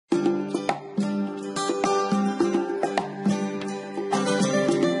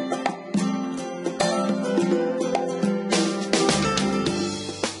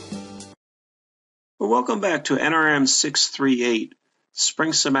welcome back to NRM 638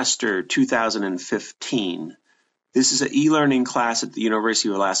 Spring Semester 2015. This is an e-learning class at the University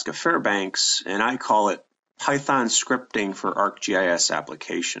of Alaska Fairbanks, and I call it Python Scripting for ArcGIS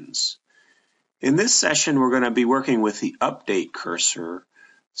Applications. In this session, we're going to be working with the update cursor.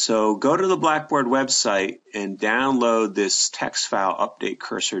 So go to the Blackboard website and download this text file,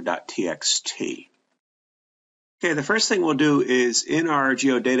 updatecursor.txt. Okay, the first thing we'll do is in our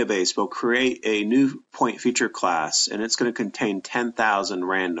geodatabase, we'll create a new point feature class, and it's going to contain 10,000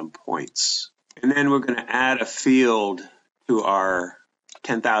 random points. And then we're going to add a field to our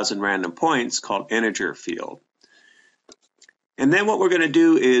 10,000 random points called integer field. And then what we're going to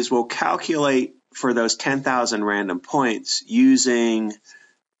do is we'll calculate for those 10,000 random points using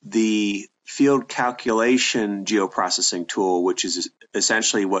the field calculation geoprocessing tool, which is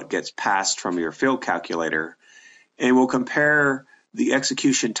essentially what gets passed from your field calculator. And we'll compare the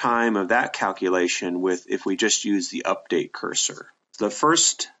execution time of that calculation with if we just use the update cursor. The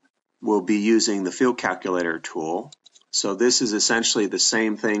first will be using the field calculator tool. So this is essentially the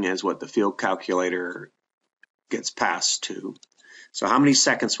same thing as what the field calculator gets passed to. So how many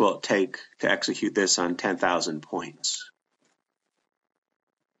seconds will it take to execute this on 10,000 points?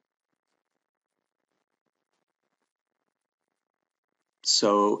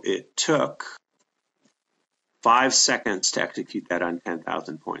 So it took 5 seconds to execute that on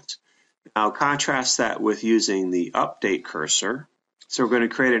 10,000 points. Now contrast that with using the update cursor. So we're going to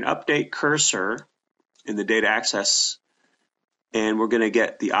create an update cursor in the data access, and we're going to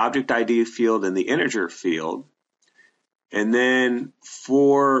get the object ID field and the integer field. And then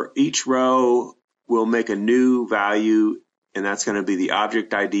for each row, we'll make a new value, and that's going to be the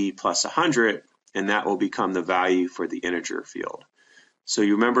object ID plus 100, and that will become the value for the integer field. So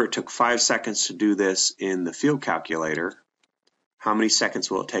you remember it took 5 seconds to do this in the field calculator. How many seconds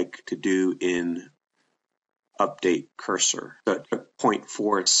will it take to do in update cursor? So it took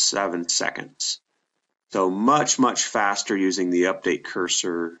 0.47 seconds. So much faster using the update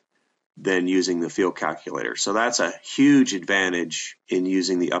cursor than using the field calculator. So that's a huge advantage in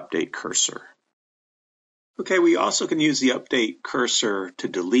using the update cursor. Okay, we also can use the update cursor to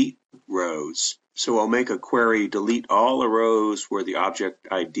delete rows. So I'll make a query, delete all the rows where the object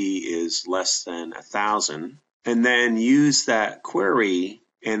ID is less than 1,000, and then use that query,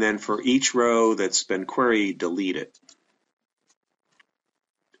 and then for each row that's been queried, delete it.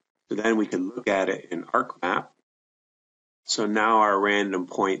 So then we can look at it in ArcMap. So now our random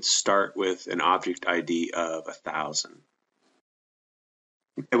points start with an object ID of 1,000.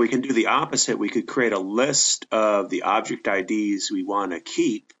 Okay, we can do the opposite. We could create a list of the object IDs we want to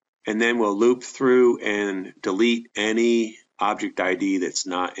keep, and then we'll loop through and delete any object ID that's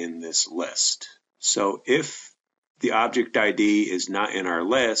not in this list. So if the object ID is not in our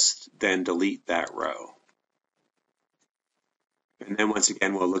list, then delete that row. And then once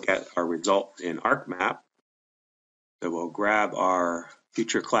again, we'll look at our result in ArcMap. So we'll grab our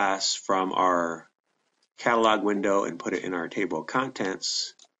feature class from our catalog window and put it in our table of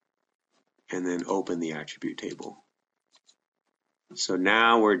contents, and then open the attribute table. So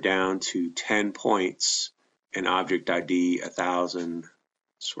now we're down to 10 points and object ID 1,000,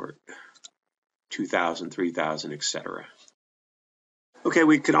 2,000, 3,000, etc. Okay,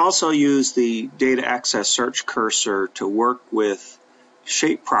 we can also use the data access search cursor to work with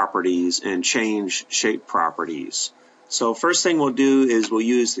shape properties and change shape properties. So first thing we'll do is we'll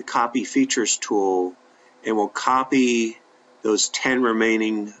use the copy features tool, and we'll copy those 10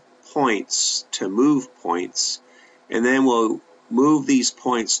 remaining points to move points, and then we'll move these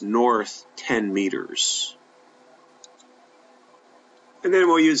points north 10 meters. And then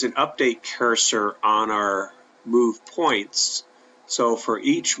we'll use an update cursor on our move points. So for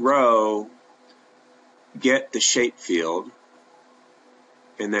each row, get the shape field,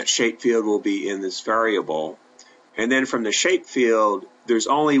 and that shape field will be in this variable. And then from the shape field, there's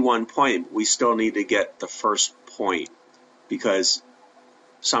only one point. We still need to get the first point because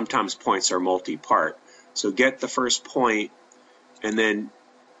sometimes points are multi-part. So get the first point, and then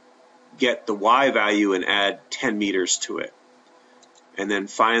get the y value and add 10 meters to it. And then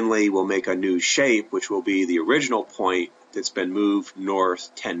finally, we'll make a new shape, which will be the original point that's been moved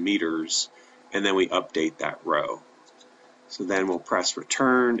north 10 meters, and then we update that row. So then we'll press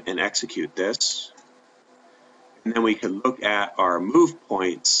return and execute this. And then we can look at our move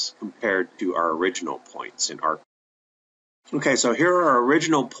points compared to our original points in ArcPy. Okay, so here are our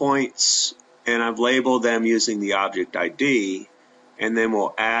original points, and I've labeled them using the object ID, and then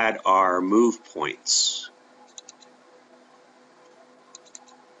we'll add our move points.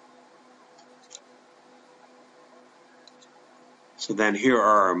 So So then here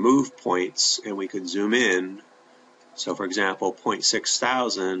are our move points, and we could zoom in. So for example,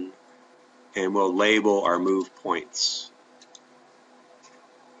 0.6000, and we'll label our move points.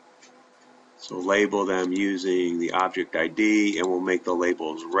 So label them using the object ID, and we'll make the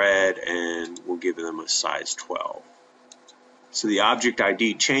labels red, and we'll give them a size 12. So the object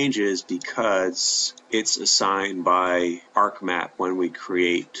ID changes because it's assigned by ArcMap when we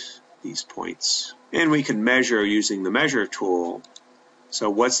create these points. And we can measure using the measure tool. So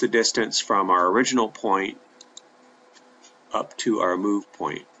what's the distance from our original point up to our move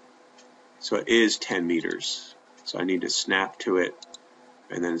point? So it is 10 meters. So I need to snap to it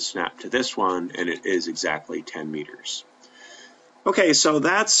and then snap to this one, and it is exactly 10 meters. Okay, so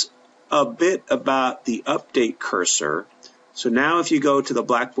that's a bit about the update cursor. So now if you go to the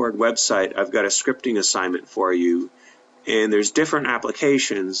Blackboard website, I've got a scripting assignment for you, and there's different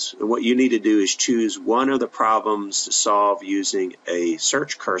applications. And what you need to do is choose one of the problems to solve using a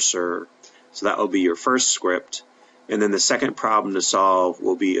search cursor. So that will be your first script. And then the second problem to solve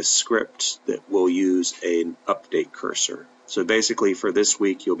will be a script that will use an update cursor. So basically for this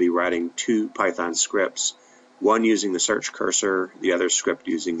week, you'll be writing 2 Python scripts, one using the search cursor, the other script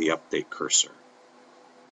using the update cursor.